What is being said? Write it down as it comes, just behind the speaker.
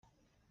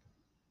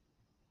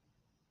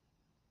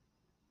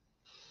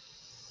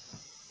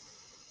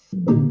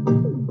Give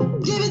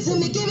it to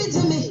me, give it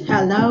to me.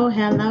 Hello,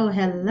 hello,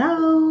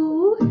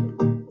 hello.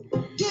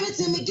 Give it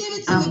to me, give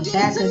it to me. I'm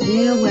back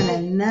again with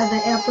another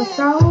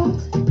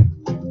episode.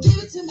 Give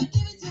it to me,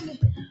 give it to me.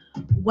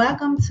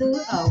 Welcome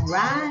to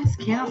Arise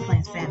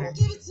Counseling Center.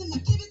 Give it to me,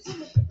 give it to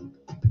me.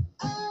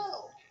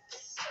 Oh,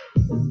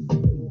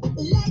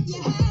 let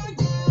your hair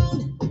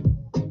down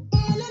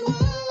and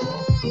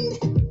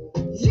unwind.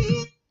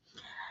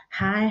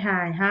 Hi.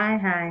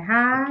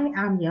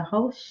 I'm your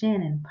host,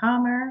 Shannon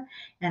Palmer,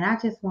 and I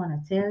just want to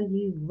tell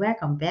you,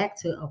 welcome back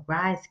to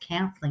Arise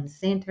Counseling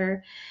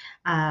Center.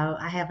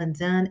 I haven't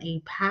done a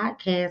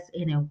podcast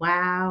in a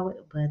while,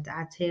 but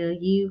I tell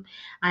you,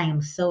 I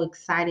am so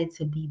excited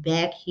to be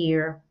back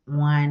here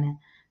on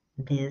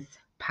this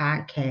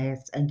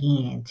podcast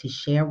again to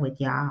share with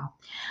y'all.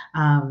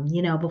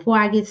 Before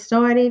I get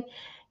started,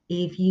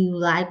 if you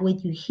like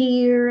what you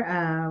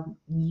hear,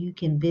 you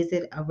can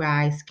visit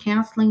Arise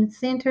Counseling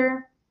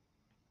Center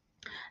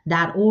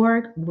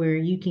org, where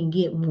you can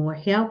get more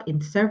help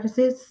and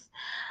services.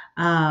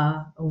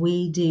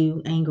 We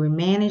do anger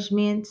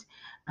management,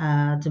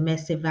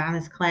 domestic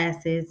violence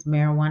classes,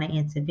 marijuana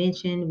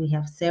intervention. We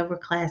have several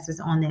classes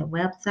on that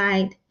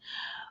website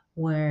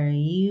where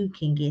you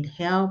can get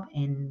help,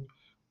 and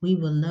we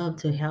would love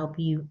to help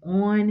you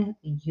on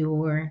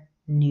your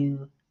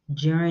new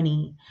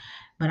journey.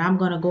 But I'm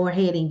going to go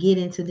ahead and get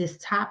into this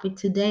topic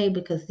today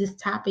because this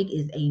topic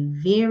is a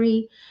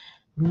very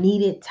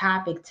needed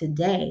topic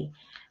today: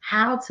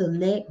 how to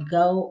let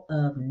go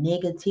of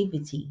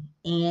negativity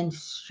and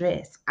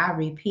stress. I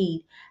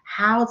repeat,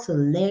 how to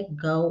let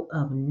go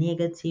of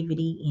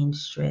negativity and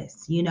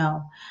stress.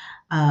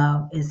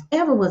 As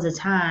ever was a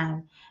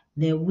time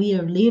that we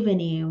are living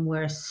in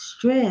where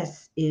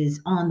stress is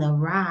on the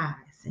rise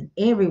and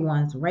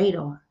everyone's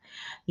radar.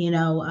 You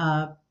know,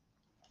 uh,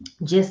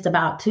 just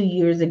about 2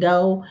 years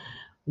ago,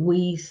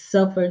 we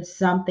suffered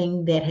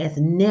something that has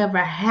never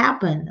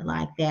happened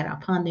like that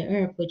upon the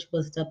earth, which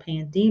was the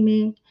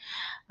pandemic.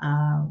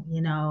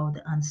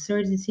 The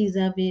uncertainties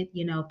of it,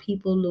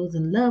 people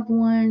losing loved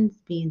ones,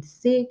 being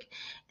sick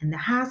in the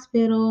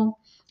hospital.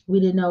 We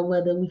didn't know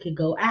whether we could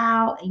go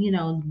out,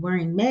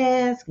 wearing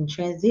masks and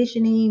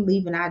transitioning,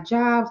 leaving our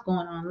jobs,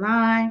 going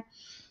online,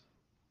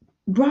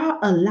 brought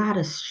a lot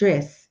of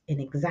stress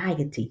and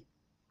anxiety.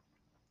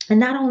 And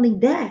not only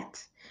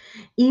that,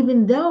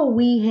 even though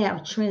we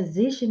have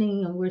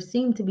transitioning and we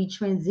seem to be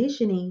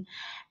transitioning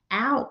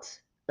out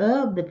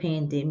of the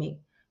pandemic,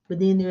 but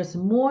then there's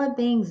more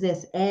things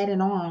that's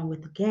added on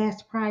with the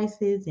gas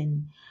prices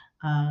and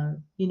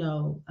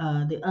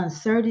the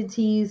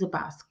uncertainties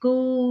about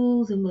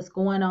schools and what's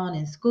going on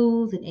in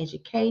schools and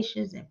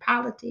educations and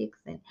politics,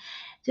 and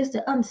just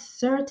the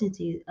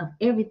uncertainty of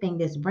everything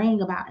that's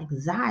bringing about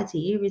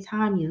anxiety. Every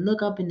time you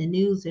look up in the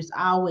news, there's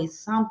always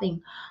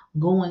something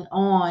going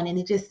on, and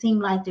it just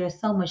seems like there's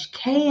so much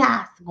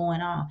chaos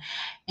going on.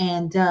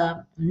 And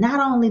not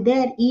only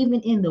that,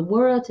 even in the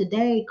world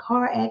today,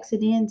 car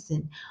accidents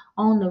and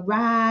on the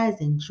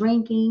rise, and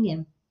drinking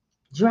and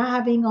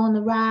driving on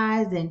the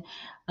rise, and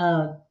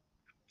uh,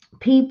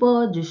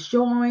 people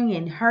destroying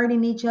and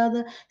hurting each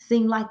other.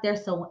 Seem like they're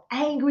so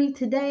angry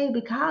today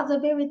because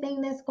of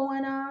everything that's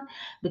going on,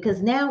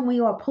 because now we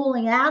are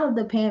pulling out of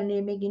the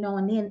pandemic,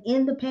 and then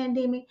in the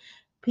pandemic,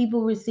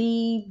 people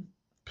receive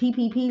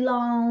PPP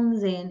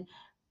loans and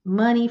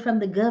money from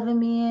the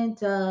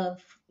government.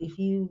 If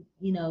you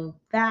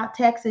file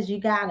taxes, you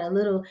got a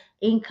little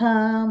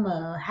income,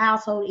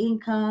 household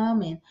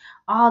income, and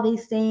all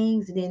these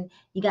things. And then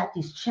you got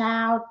these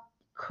child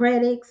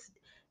credits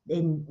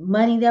and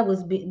money that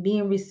was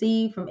being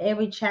received from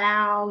every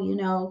child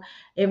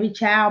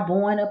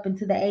born up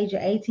into the age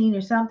of 18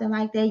 or something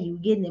like that. You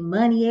getting the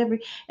money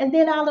and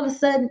then all of a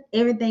sudden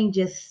everything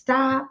just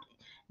stopped.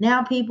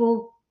 Now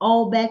people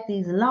owe back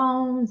these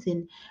loans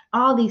and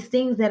all these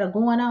things that are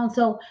going on.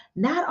 So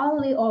not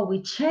only are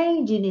we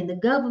changing in the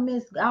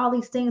governments, all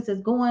these things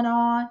that's going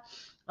on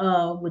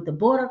with the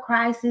border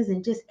crisis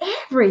and just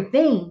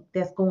everything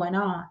that's going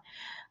on,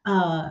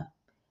 uh,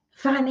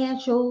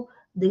 financial,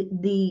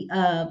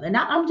 and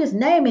I'm just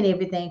naming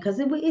everything because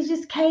it's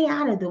just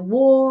chaotic. The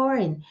war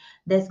and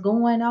that's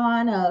going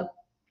on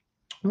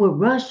with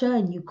Russia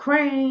and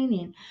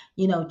Ukraine,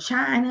 and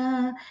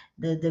China,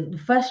 the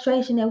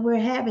frustration that we're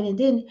having, and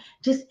then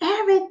just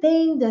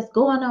everything that's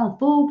going on.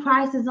 Food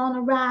prices on the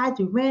rise.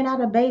 We ran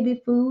out of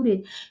baby food,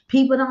 and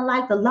people don't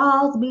like the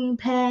laws being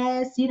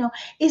passed.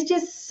 It's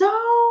just so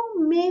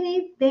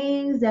many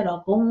things that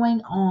are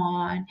going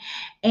on,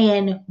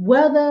 and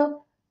whether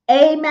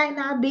A might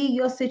not be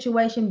your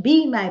situation,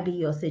 B might be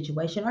your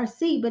situation, or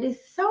C, but it's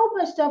so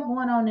much stuff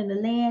going on in the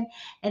land,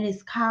 and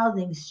it's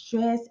causing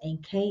stress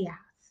and chaos.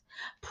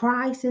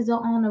 Prices are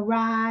on the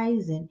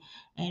rise, and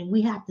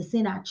we have to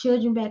send our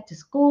children back to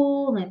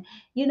school, and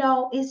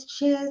it's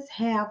just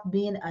have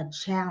been a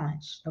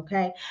challenge.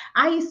 Okay,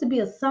 I used to be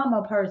a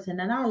summer person,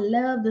 and I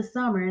love the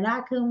summer, and I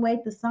couldn't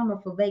wait the summer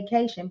for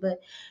vacation, but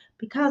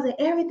because of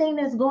everything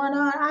that's going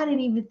on, I didn't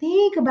even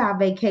think about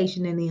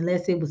vacationing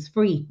unless it was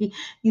free.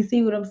 You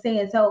see what I'm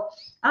saying? So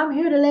I'm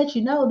here to let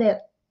you know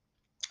that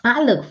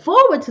I look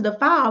forward to the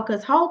fall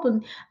because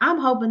I'm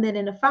hoping that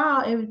in the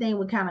fall everything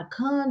would kind of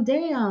calm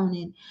down,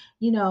 and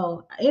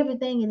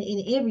everything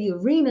in every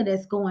arena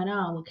that's going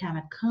on would kind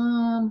of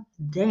calm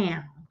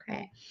down.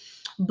 Okay.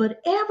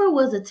 But ever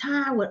was a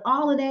time with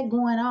all of that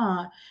going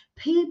on,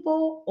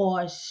 people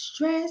are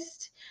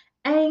stressed,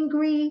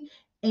 angry,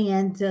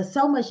 and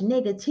so much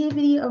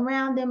negativity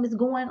around them is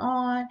going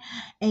on.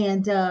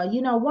 And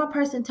one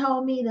person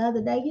told me the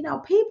other day,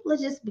 people are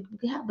just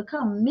have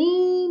become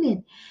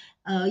mean,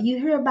 and you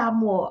hear about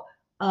more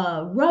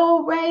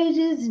road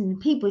rages and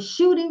people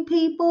shooting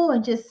people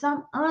and just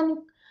some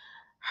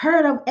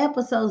unheard of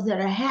episodes that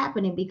are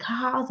happening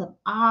because of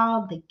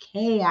all the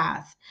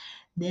chaos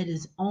that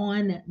is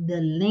on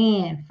the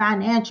land,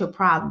 financial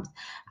problems.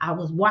 I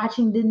was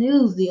watching the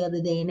news the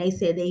other day and they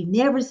said they've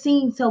never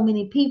seen so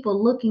many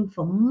people looking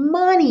for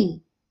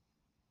money,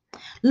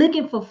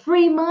 looking for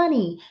free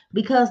money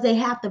because they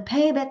have to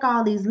pay back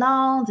all these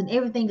loans and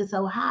everything is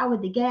so high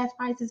with the gas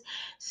prices.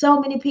 So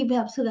many people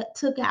have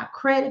took out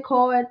credit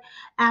card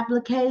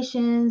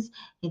applications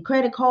and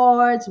credit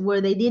cards where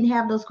they didn't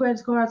have those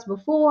credit cards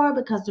before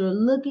because they're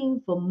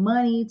looking for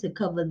money to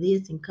cover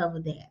this and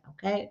cover that.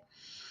 Okay.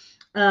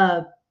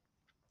 Uh,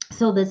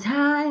 so the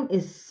time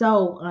is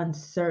so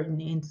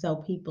uncertain, and so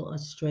people are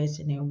stressed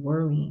and they're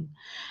worrying.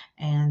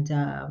 And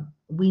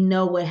we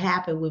know what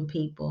happened when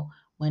people,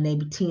 when they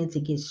tend to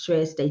get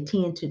stressed, they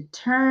tend to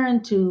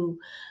turn to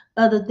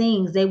other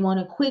things. They want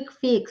a quick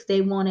fix.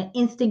 They want an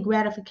instant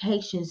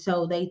gratification.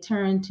 So they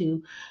turn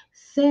to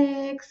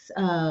sex,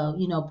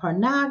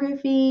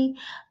 pornography,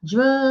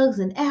 drugs,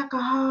 and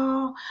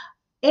alcohol,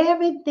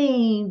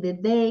 everything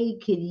that they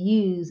could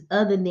use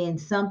other than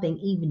something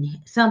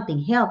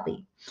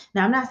healthy.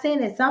 Now, I'm not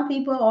saying that some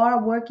people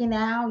are working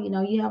out.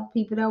 You have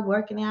people that are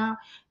working out,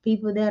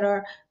 people that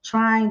are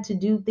trying to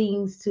do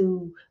things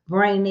to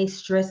bring their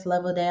stress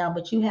level down,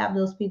 but you have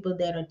those people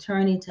that are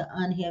turning to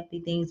unhealthy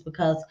things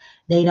because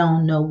they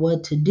don't know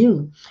what to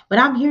do. But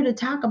I'm here to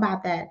talk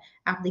about that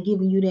after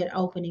giving you that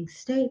opening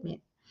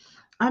statement.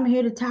 I'm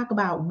here to talk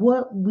about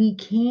what we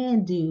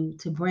can do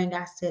to bring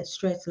our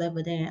stress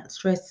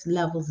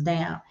levels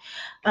down.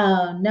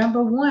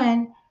 Number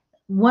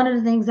one of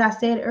the things I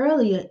said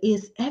earlier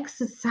is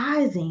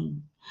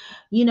exercising.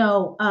 You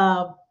know,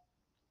 uh,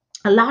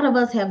 a lot of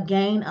us have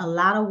gained a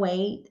lot of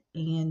weight,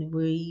 and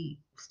we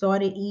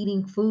started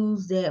eating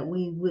foods that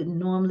we wouldn't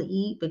normally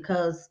eat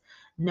because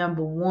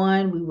number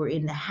one, we were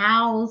in the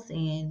house,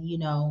 and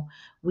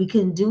we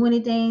couldn't do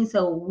anything,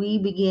 so we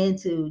began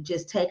to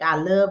just take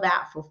our love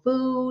out for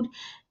food,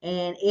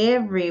 and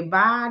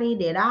everybody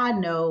that I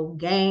know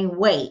gained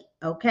weight.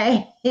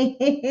 Okay.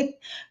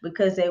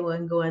 Because they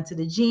wasn't going to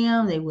the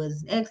gym, they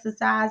wasn't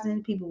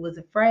exercising, people was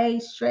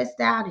afraid, stressed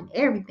out, and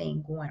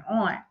everything going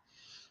on.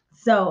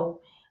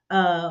 So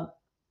uh,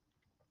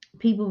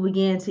 people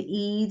began to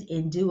eat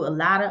and do a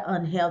lot of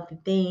unhealthy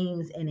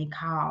things, and it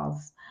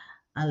caused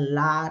a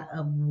lot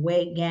of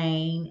weight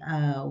gain,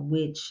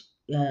 which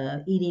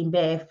eating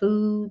bad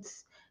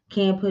foods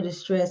can put a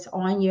stress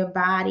on your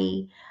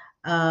body.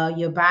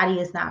 Your body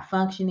is not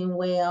functioning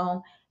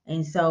well.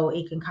 And so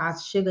it can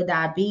cause sugar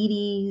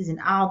diabetes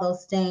and all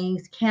those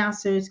things.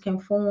 Cancers can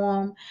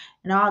form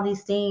and all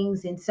these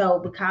things. And so,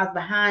 because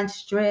behind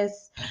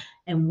stress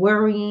and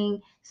worrying,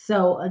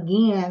 so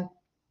again,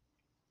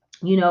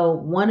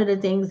 one of the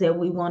things that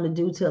we want to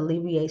do to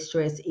alleviate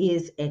stress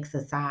is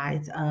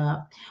exercise.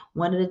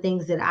 One of the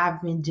things that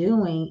I've been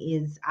doing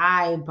is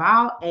I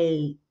bought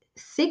a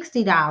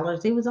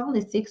 $60. It was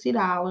only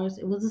 $60.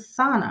 It was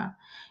a sauna.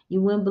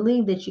 You wouldn't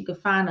believe that you could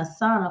find a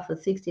sauna for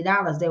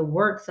 $60 that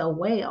works so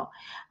well.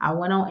 I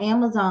went on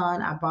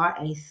Amazon. I bought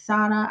a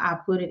sauna. I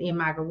put it in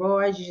my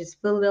garage. You just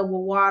fill it up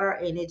with water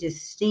and it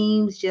just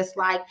steams just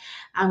like.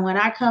 And when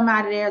I come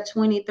out of there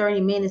 20,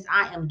 30 minutes,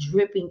 I am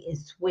dripping in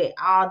sweat,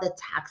 all the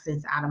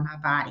toxins out of my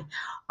body,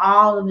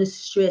 all of the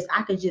stress.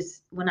 I could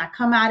just, when I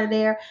come out of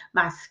there,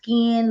 my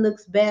skin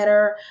looks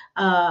better.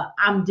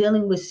 I'm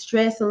dealing with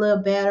stress a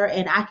little better,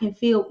 and I can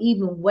feel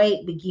even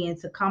weight begin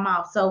to come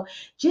off. So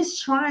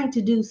just trying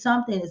to do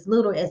something as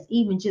little as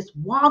even just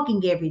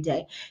walking every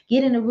day,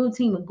 getting a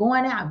routine of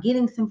going out,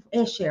 getting some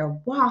fresh air,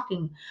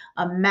 walking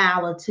a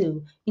mile or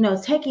two,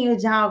 taking your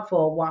dog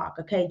for a walk,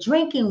 okay,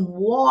 drinking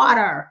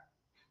water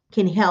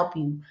can help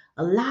you.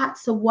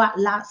 Lots of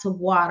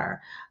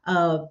water.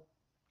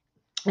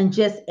 And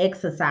just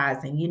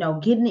exercising,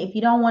 getting, if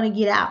you don't want to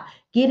get out,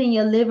 get in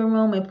your living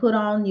room and put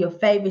on your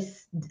favorite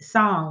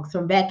songs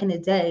from back in the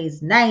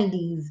days,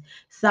 90s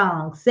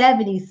songs,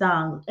 70s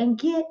songs, and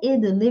get in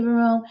the living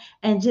room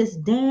and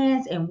just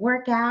dance and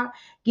work out.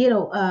 Get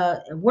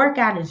a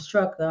workout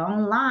instructor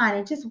online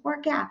and just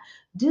work out.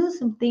 Do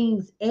some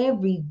things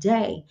every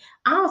day.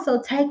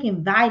 Also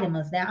taking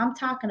vitamins. Now I'm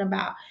talking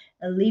about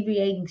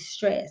alleviating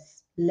stress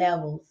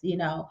levels,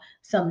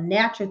 some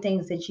natural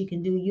things that you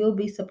can do. You'll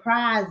be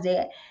surprised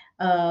at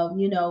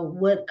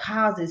what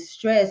causes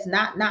stress.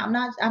 I'm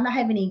not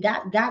having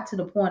even got to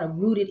the point of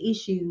rooted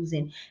issues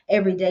and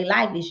everyday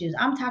life issues.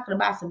 I'm talking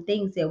about some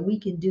things that we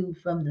can do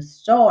from the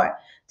start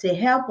to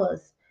help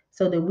us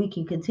so that we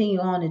can continue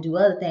on and do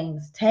other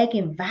things.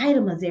 Taking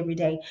vitamins every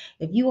day.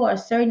 If you are a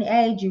certain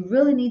age, you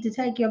really need to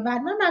take your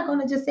vitamin. I'm not going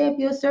to just say if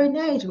you're a certain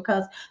age,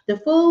 because the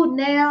food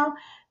now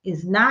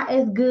is not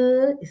as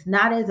good. It's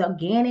not as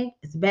organic.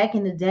 It's back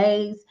in the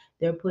days.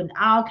 They're putting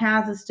all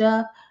kinds of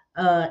stuff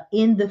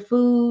in the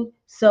food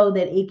so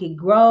that it could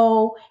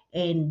grow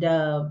and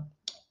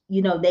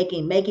they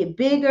can make it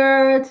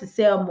bigger to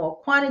sell more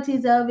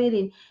quantities of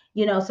it.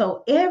 And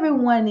so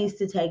everyone needs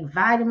to take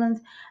vitamins.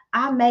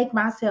 I make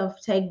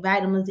myself take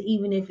vitamins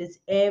even if it's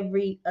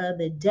every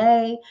other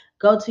day.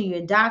 Go to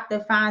your doctor,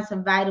 find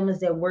some vitamins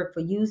that work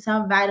for you.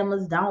 Some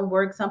vitamins don't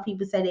work. Some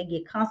people say they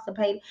get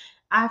constipated.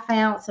 I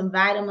found some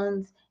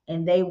vitamins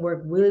and they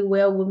work really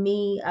well with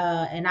me,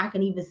 and I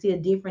can even see a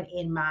difference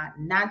in my,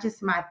 not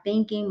just my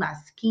thinking, my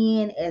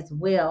skin as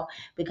well,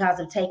 because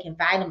of taking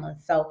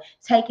vitamins. So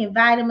taking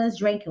vitamins,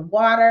 drinking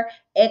water,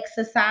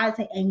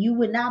 exercising, and you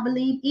would not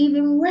believe,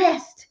 even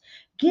rest.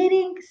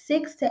 Getting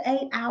 6 to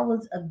 8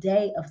 hours a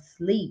day of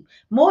sleep.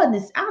 More than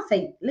this, I'll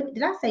say,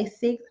 did I say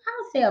six?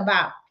 I'll say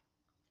about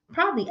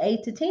probably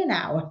 8 to 10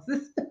 hours.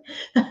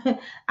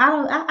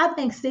 I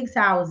think 6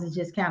 hours is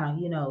just kind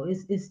of,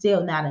 it's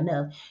still not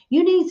enough.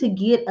 You need to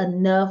get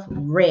enough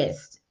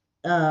rest.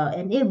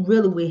 And it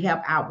really will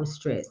help out with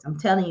stress. I'm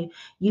telling you,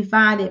 you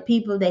find that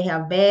people, they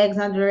have bags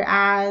under their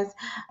eyes,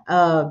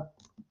 uh,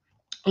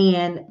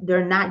 and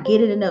they're not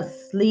getting enough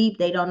sleep.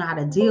 They don't know how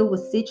to deal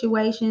with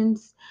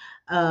situations.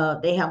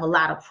 They have a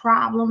lot of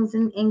problems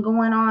in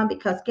going on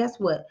because guess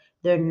what?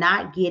 They're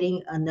not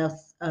getting enough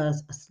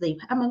sleep.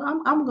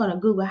 I'm going to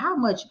Google how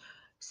much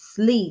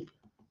sleep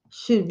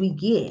should we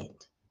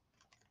get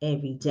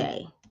every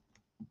day.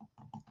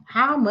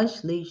 How much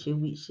sleep should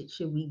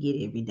we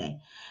get every day?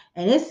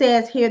 And it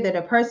says here that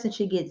a person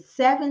should get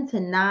 7 to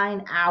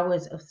 9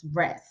 hours of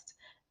rest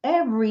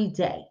every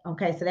day.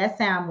 Okay, so that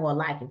sounds more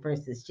like it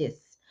versus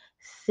just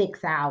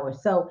 6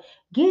 hours. So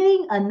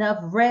getting enough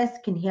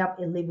rest can help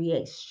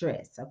alleviate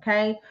stress.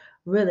 Okay,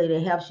 really,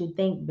 it helps you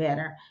think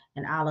better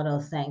and all of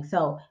those things.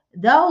 So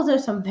those are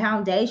some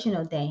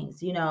foundational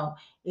things.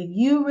 If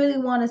you really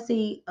want to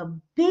see a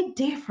big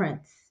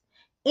difference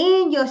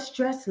in your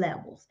stress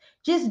levels,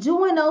 just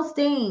doing those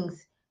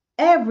things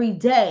every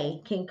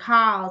day can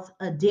cause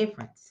a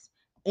difference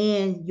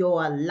in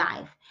your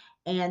life.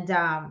 And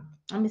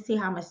let me see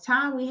how much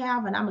time we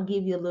have, and I'm gonna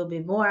give you a little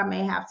bit more. I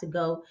may have to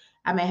go.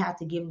 I may have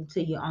to give them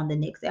to you on the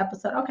next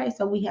episode. Okay,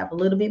 so we have a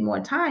little bit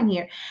more time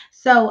here.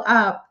 So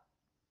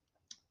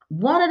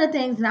one of the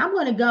things, and I'm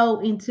going to go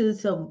into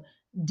some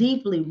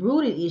deeply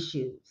rooted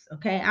issues.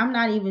 Okay, I'm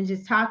not even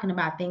just talking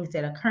about things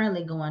that are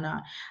currently going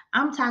on.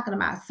 I'm talking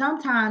about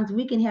sometimes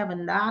we can have a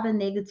lot of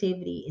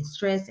negativity and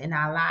stress in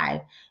our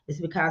life.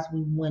 It's because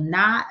we will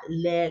not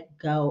let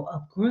go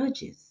of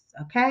grudges.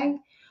 Okay,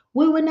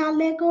 we will not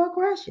let go of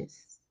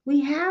grudges.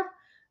 We have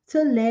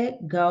to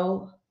let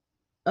go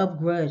of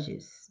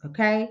grudges.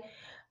 Okay,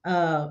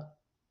 uh,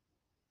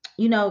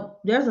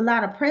 there's a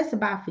lot of press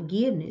about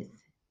forgiveness,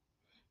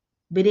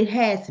 but it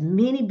has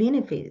many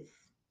benefits.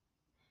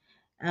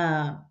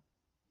 Uh,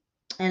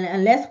 and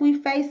unless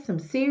we face some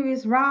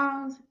serious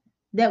wrongs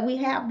that we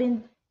have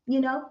been,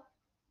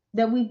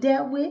 that we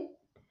dealt with,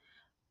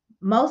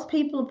 most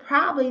people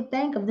probably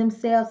think of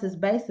themselves as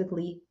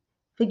basically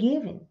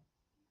forgiven.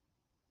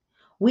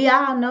 We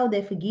all know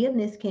that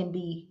forgiveness can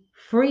be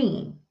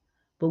freeing,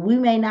 but we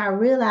may not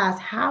realize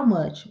how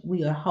much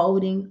we are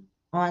holding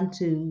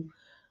onto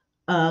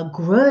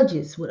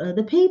grudges with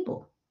other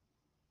people.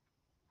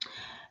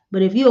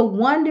 But if you're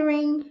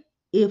wondering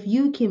if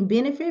you can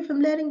benefit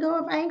from letting go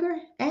of anger,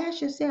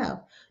 ask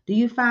yourself, do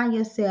you find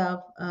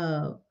yourself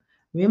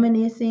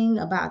reminiscing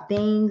about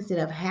things that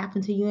have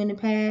happened to you in the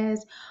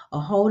past,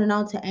 or holding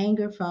on to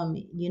anger from,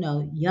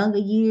 younger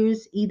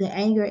years, either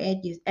angry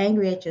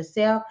at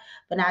yourself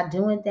for not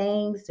doing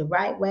things the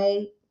right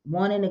way,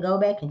 wanting to go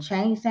back and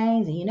change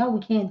things, and we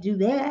can't do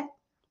that.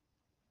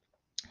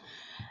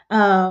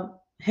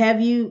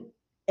 Have you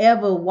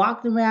ever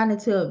walked around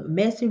into a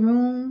messy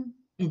room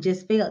and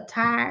just felt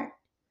tired?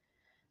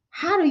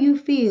 How do you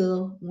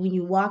feel when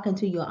you walk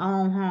into your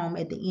own home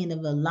at the end of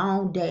a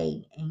long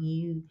day and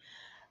you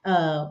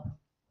uh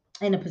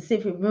in a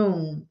Pacific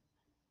room,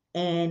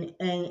 and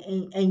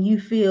you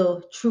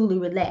feel truly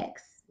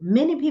relaxed?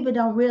 Many people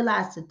don't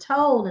realize the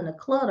toll and the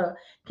clutter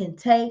can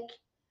take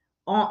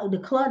on the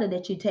clutter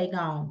that you take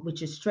on with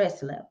your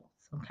stress levels.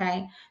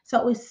 Okay.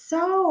 So it's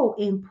so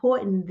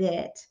important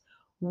that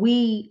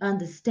we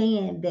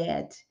understand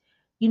that,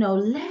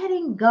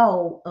 letting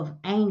go of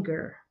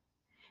anger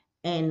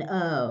and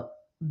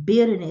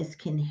bitterness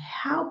can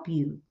help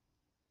you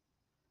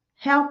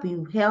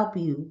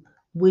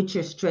with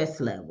your stress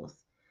levels.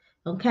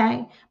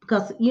 Okay,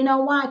 because you know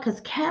why? Because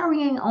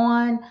carrying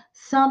on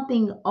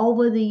something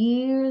over the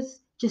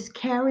years, just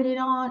carrying it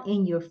on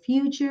in your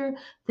future,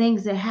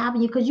 things that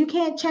happen, because you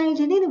can't change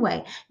it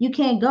anyway. You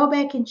can't go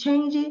back and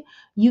change it.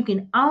 You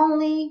can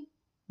only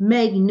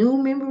make new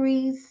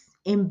memories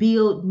and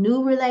build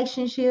new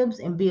relationships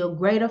and build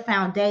greater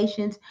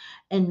foundations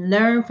and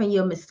learn from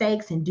your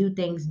mistakes and do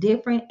things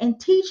different and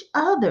teach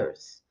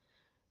others.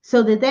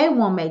 so that they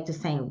won't make the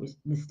same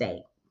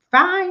mistake.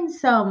 Find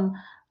some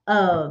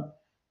uh,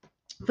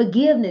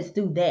 forgiveness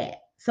through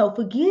that. So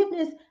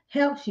forgiveness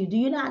helps you. Do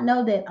you not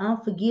know that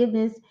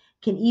unforgiveness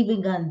can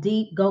even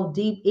go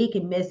deep? It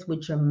can mess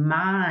with your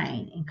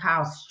mind and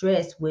cause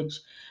stress, which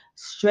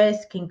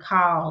stress can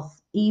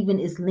cause even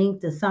is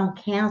linked to some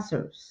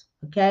cancers.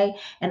 Okay.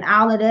 And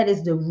all of that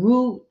is the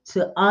root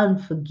to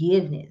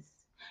unforgiveness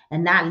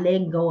and not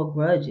letting go of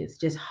grudges,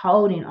 just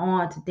holding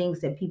on to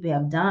things that people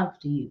have done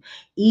to you.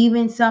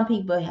 Even some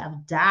people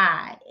have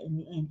died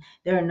and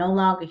they're no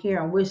longer here,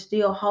 and we're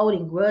still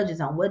holding grudges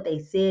on what they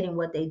said and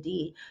what they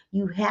did.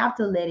 You have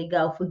to let it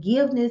go.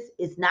 Forgiveness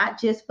is not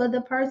just for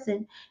the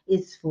person,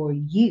 it's for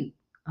you.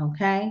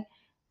 Okay?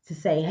 To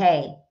say,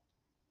 hey,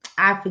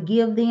 I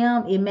forgive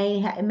them. It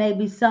may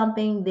be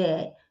something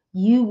that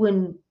you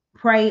wouldn't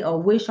pray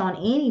or wish on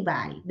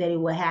anybody that it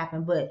would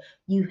happen, but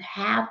you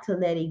have to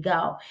let it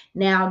go.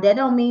 Now, that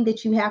don't mean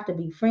that you have to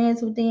be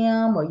friends with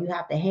them or you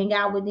have to hang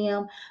out with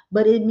them,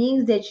 but it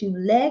means that you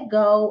let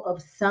go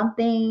of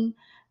something,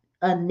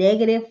 a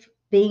negative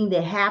thing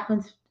that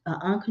happens, an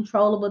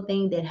uncontrollable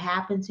thing that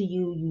happened to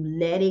you. You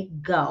let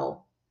it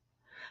go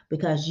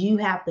because you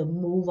have to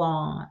move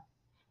on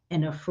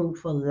in a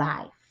fruitful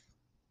life.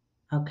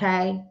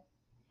 Okay?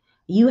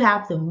 You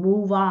have to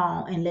move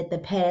on and let the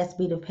past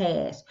be the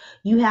past.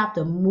 You have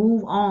to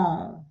move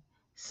on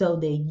so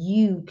that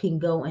you can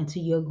go into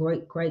your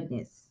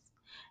greatness.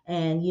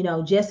 And,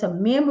 just a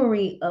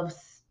memory of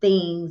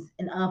things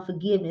and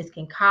unforgiveness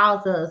can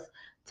cause us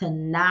to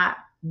not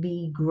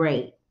be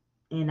great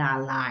in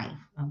our life.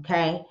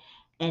 Okay.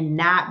 And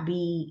not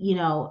be,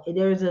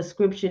 there's a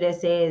scripture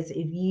that says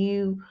if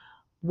you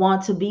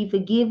want to be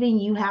forgiven,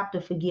 you have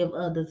to forgive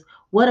others.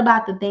 What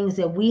about the things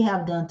that we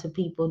have done to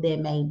people that it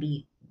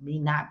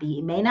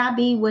may not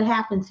be what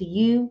happened to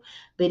you,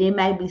 but it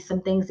may be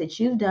some things that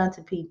you've done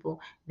to people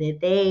that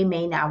they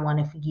may not want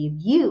to forgive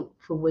you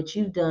for what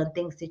you've done,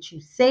 things that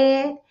you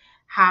said,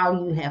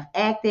 how you have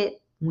acted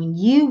when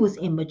you was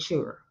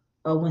immature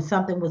or when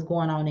something was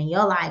going on in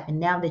your life, and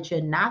now that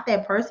you're not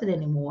that person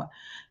anymore,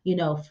 you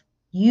know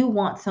you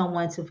want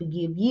someone to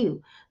forgive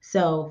you.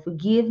 So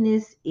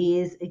forgiveness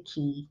is a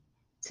key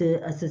to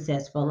a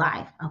successful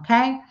life.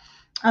 Okay.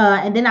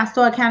 And then I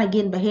started kind of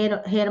getting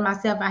ahead of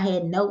myself. I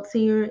had notes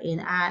here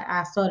and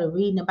I started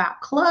reading about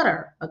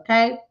clutter.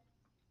 Okay.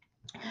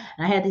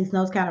 And I had these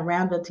notes kind of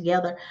rounded up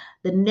together.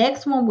 The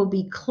next one will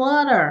be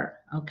clutter.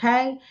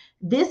 Okay.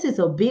 This is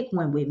a big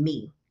one with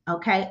me.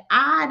 Okay.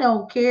 I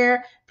don't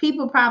care.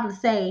 People probably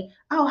say,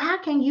 oh, how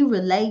can you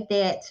relate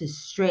that to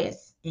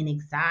stress and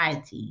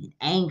anxiety and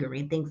anger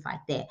and things like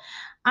that?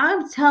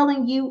 I'm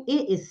telling you,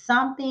 it is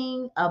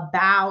something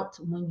about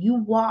when you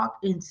walk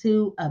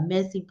into a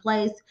messy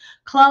place,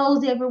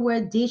 clothes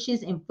everywhere,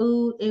 dishes and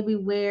food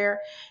everywhere.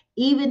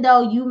 Even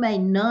though you may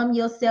numb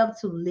yourself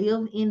to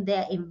live in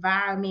that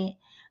environment,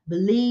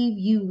 believe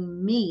you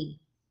me,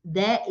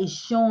 that is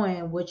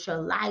showing what your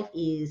life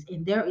is,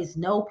 and there is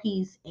no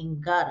peace in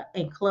gutter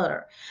and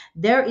clutter.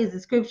 There is a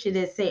scripture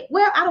that said,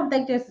 well, I don't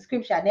think there's a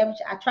scripture.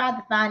 I tried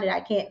to find it, I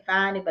can't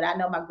find it, but I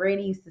know my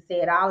granny used to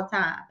say it all the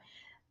time.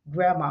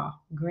 Grandma,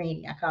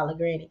 Granny, I call her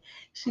Granny.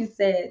 She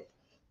said,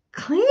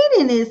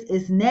 cleanliness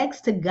is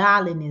next to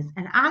godliness,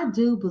 and I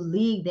do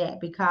believe that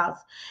because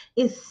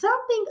it's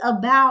something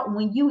about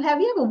when you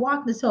ever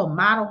walked into a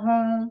model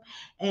home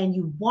and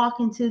you walk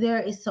into there,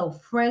 it's so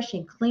fresh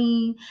and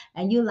clean,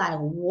 and you're like,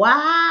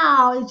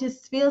 wow, it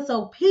just feels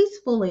so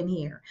peaceful in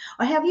here.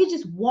 Or have you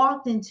just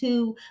walked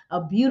into a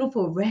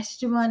beautiful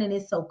restaurant and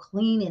it's so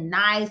clean and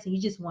nice and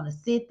you just want to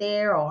sit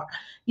there, or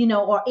in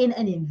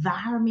an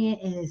environment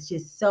and it's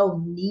just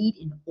so neat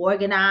and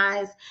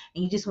organized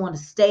and you just want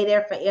to stay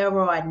there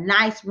forever, or a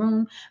nice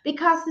room,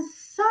 because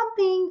it's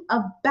something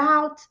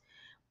about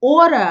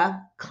order,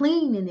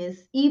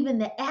 cleanliness, even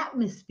the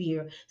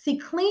atmosphere. See,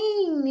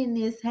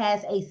 cleanliness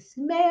has a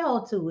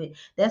smell to it.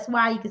 That's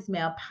why you can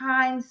smell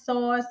pine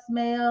saw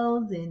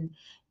smells and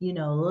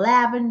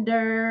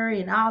lavender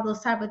and all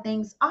those type of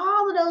things.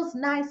 All of those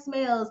nice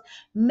smells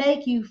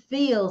make you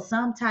feel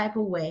some type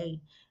of way,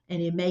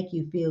 and it make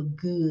you feel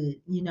good.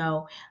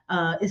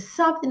 It's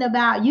something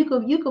about you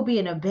could be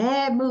in a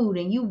bad mood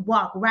and you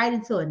walk right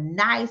into a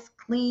nice,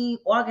 clean,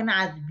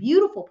 organized,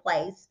 beautiful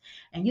place,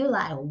 and you're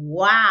like,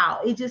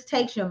 wow, it just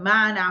takes your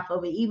mind off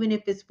of it, even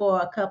if it's for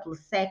a couple of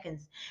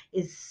seconds.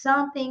 It's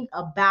something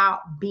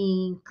about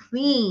being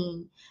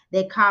clean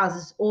that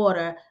causes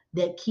order,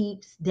 that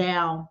keeps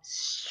down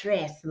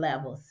stress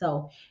levels.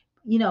 So,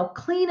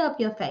 clean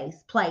up your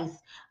place.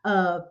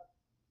 Uh,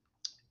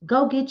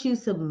 Go get you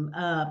some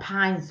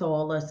pine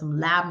sol or some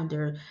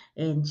lavender,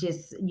 and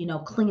just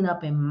clean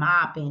up and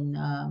mop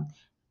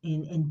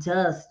and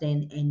dust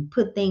and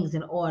put things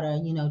in order.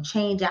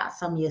 Change out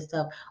some of your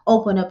stuff,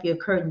 open up your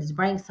curtains,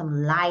 bring some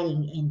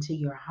lighting into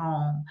your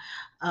home.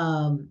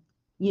 um,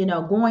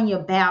 go in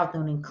your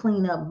bathroom and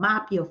clean up,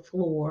 mop your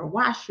floor,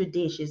 wash your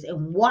dishes,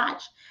 and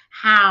watch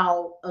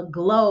how a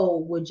glow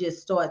would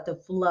just start to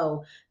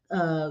flow.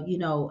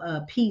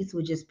 Peace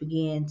would just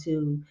begin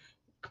to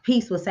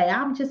Peace will say,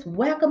 I'm just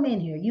welcome in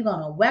here. You're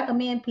going to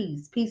welcome in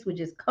peace. Peace will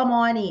just come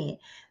on in.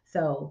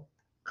 So,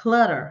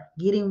 clutter,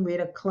 getting rid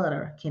of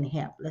clutter can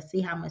help. Let's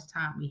see how much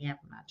time we have.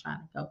 I'm not trying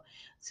to go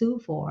too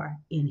far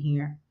in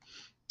here.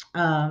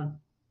 Um,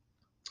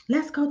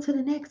 let's go to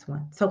the next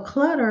one. So,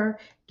 clutter,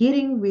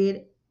 getting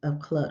rid of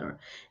clutter.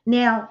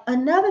 Now,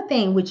 another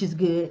thing which is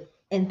good,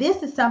 and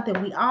this is something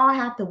we all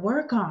have to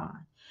work on,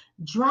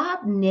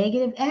 drop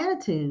negative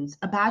attitudes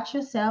about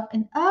yourself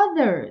and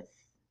others.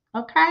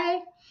 Okay?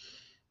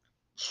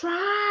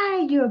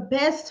 Try your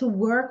best to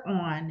work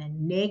on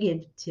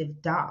negative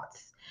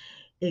thoughts.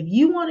 If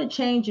you want to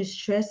change your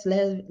stress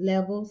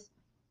levels,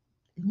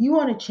 you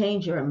want to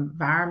change your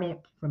environment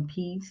from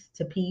peace,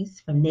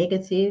 from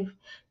negative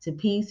to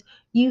peace,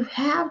 you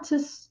have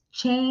to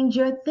change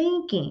your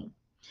thinking.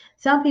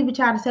 Some people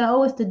try to say,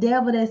 oh, it's the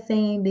devil that's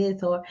saying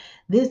this, or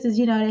this is,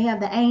 they have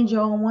the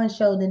angel on one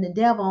shoulder and the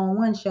devil on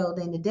one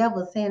shoulder, and the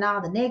devil is saying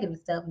all the negative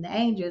stuff, and the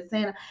angel is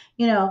saying,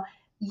 you know,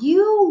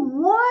 you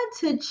want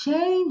to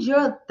change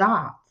your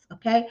thoughts,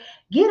 okay?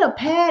 Get a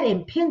pad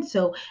and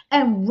pencil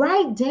and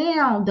write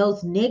down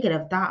those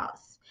negative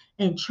thoughts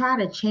and try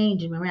to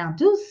change them around.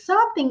 Do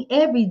something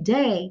every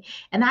day.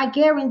 And I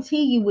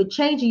guarantee you, with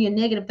changing your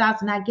negative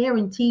thoughts, and I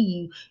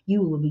guarantee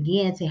you will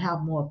begin to have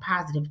more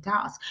positive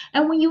thoughts.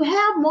 And when you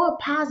have more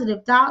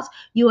positive thoughts,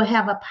 you will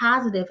have a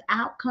positive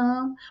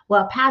outcome,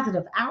 well, a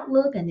positive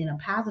outlook, and then a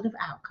positive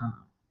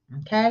outcome.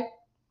 Okay?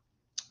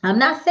 I'm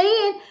not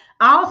saying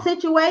all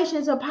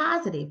situations are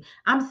positive.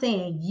 I'm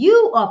saying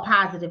you are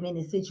positive in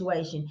the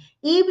situation,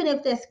 even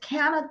if there's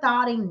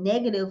counter-thoughting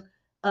negative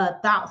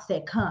thoughts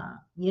that come.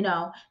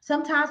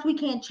 Sometimes we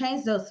can't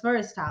change those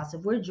first thoughts.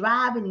 If we're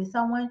driving and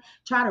someone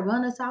try to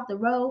run us off the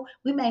road,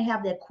 we may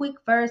have that quick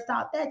first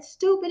thought, that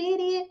stupid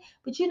idiot.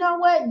 But you know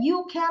what?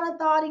 You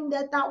counter-thoughting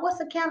that thought. What's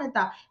a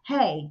counter-thought?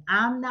 Hey,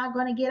 I'm not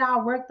going to get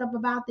all worked up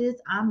about this.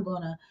 I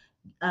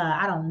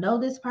don't know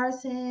this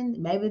person.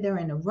 Maybe they're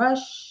in a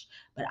rush,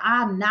 but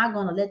I'm not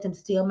going to let them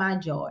steal my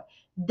joy.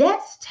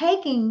 That's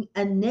taking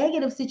a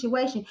negative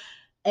situation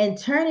and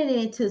turning it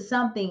into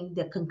something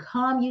that can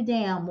calm you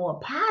down, more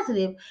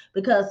positive.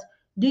 Because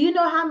do you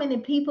know how many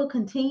people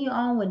continue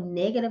on with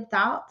negative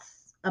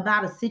thoughts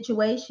about a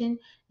situation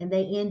and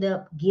they end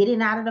up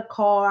getting out of the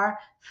car,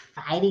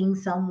 fighting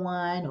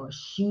someone, or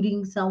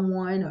shooting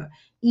someone, or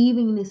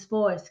even as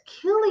far as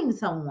killing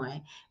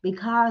someone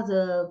because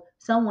of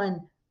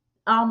someone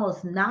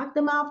almost knocked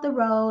them off the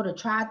road or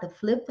tried to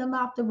flip them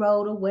off the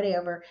road or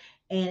whatever.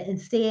 And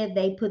instead,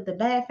 they put the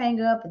bad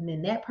finger up, and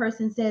then that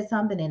person says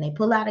something, and they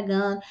pull out a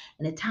gun.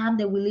 And the time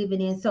that we're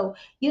living in, so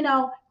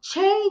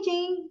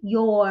changing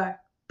your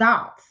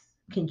thoughts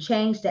can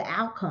change the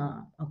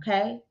outcome.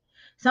 Okay,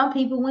 some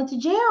people went to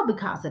jail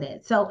because of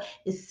that. So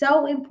it's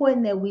so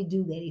important that we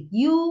do that. If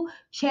you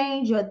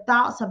change your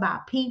thoughts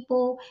about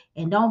people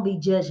and don't be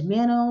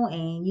judgmental,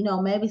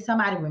 and maybe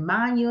somebody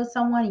remind you of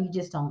someone and you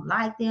just don't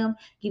like them,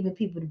 giving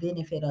people the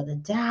benefit of the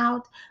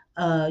doubt.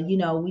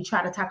 We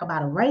try to talk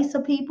about a race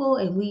of people,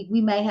 and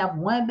we may have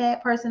one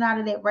bad person out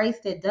of that race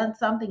that done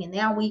something, and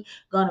now we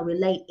gonna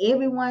relate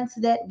everyone to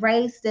that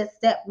race.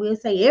 That we'll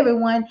say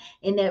everyone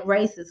in that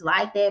race is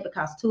like that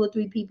because two or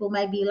three people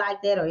may be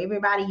like that, or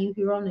everybody you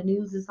hear on the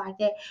news is like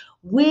that.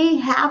 We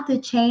have to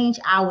change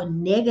our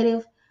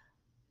negative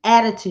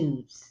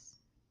attitudes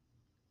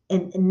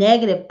and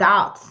negative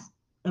thoughts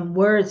and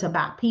words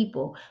about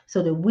people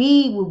so that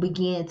we will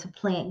begin to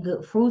plant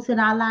good fruits in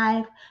our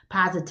life,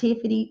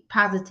 positivity.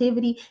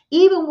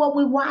 Even what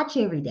we watch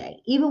every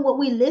day, even what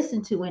we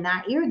listen to in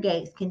our ear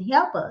gates can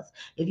help us.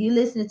 If you're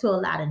listening to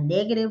a lot of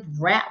negative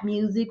rap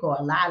music or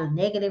a lot of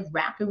negative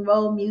rock and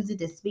roll music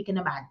that's speaking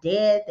about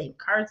death and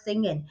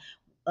cursing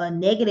and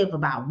negative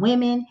about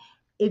women,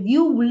 if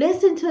you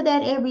listen to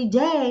that every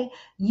day,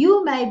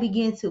 you may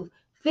begin to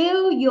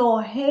fill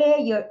your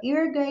head, your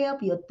ear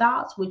gap, your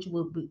thoughts, which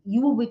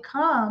you will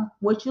become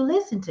what you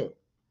listen to.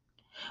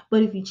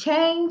 But if you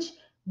change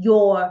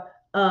your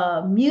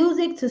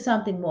music to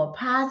something more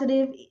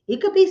positive,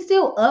 it could be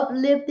still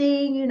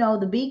uplifting.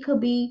 The beat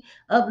could be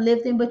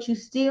uplifting, but you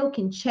still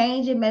can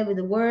change it. Maybe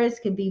the words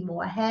can be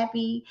more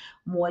happy,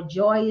 more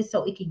joyous,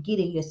 so it can get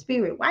in your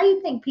spirit. Why do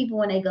you think people,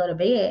 when they go to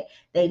bed,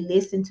 they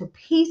listen to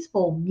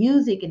peaceful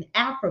music and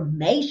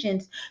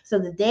affirmations so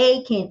that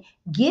they can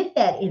get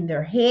that in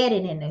their head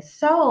and in their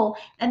soul,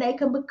 and they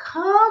can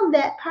become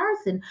that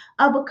person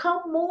or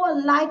become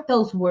more like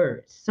those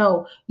words?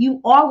 So you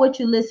are what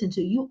you listen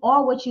to. You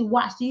are what you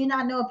watch. Do you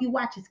not know if you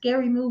watch a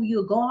scary movie,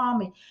 you'll go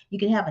home and you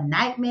can have a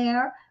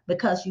nightmare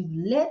because you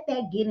let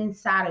that get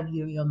inside of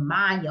you, your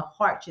mind, your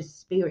heart, your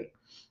spirit?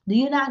 Do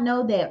you not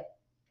know that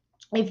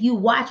if you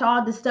watch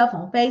all the stuff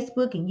on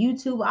Facebook and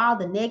YouTube, all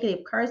the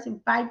negative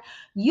cursing fight,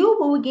 you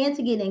will begin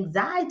to get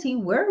anxiety,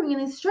 worrying,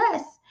 and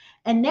stress.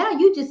 And now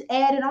you just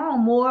added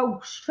on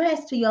more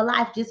stress to your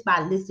life just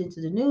by listening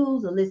to the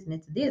news or listening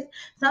to this.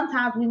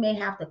 Sometimes we may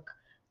have to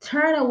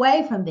turn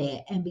away from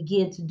that and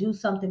begin to do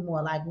something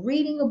more like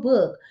reading a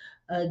book,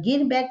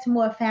 getting back to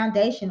more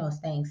foundational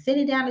things,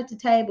 sitting down at the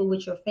table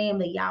with your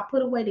family. Y'all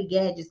put away the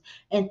gadgets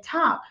and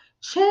talk.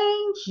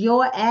 Change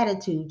your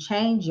attitude,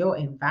 change your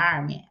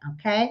environment.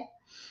 Okay.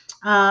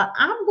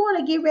 I'm going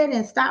to get ready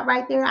and stop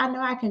right there. I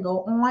know I can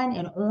go on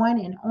and on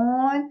and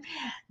on,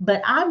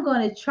 but I'm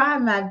going to try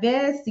my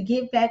best to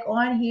get back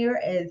on here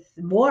as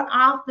more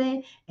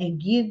often and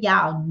give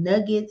y'all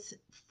nuggets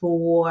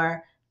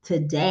for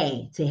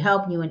today to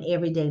help you in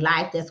everyday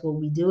life. That's what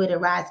we do at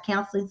Arise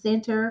Counseling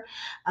Center.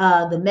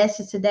 The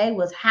message today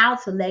was how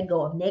to let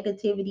go of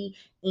negativity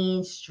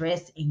and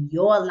stress in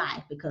your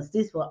life, because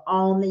this will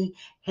only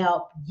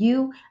help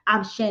you.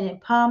 I'm Shannon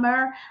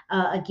Palmer.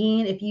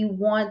 Again, if you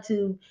want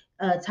to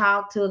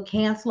talk to a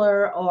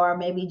counselor or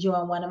maybe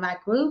join one of my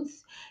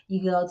groups,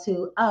 you go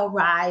to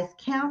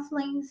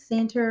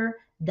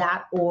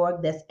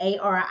arisecounselingcenter.org. That's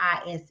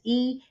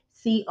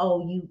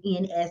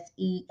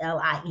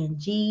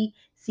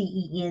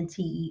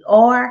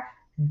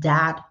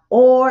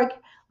ARISECOUNSELINGCENTER.org,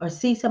 or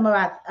see some of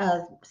our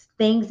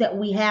things that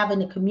we have in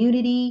the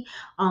community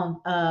on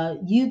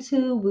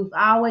YouTube. We've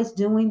always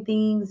doing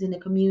things in the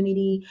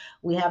community.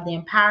 We have the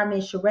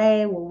Empowerment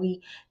Charade, where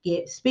we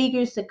get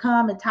speakers to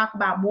come and talk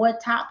about more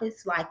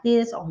topics like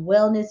this on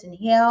wellness and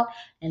health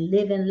and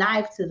living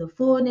life to the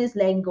fullness,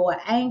 letting go of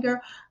anger,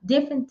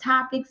 different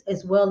topics,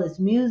 as well as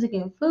music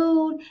and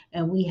food.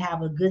 And we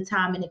have a good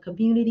time in the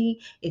community.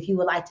 If you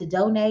would like to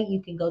donate,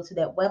 you can go to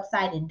that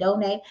website and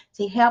donate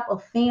to help a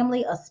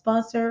family, a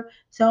sponsor,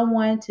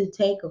 someone to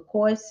take a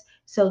course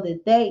so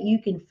that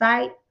you can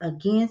fight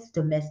against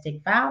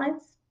domestic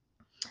violence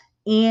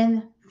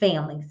in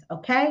families.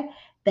 Okay.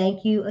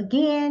 Thank you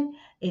again.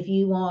 If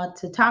you want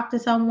to talk to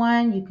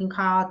someone, you can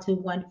call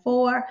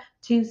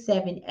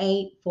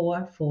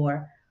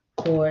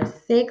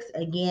 214-278-4446.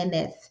 Again,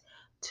 that's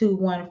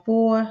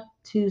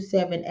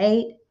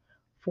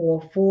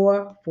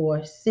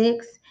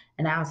 214-278-4446.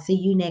 And I'll see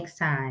you next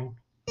time.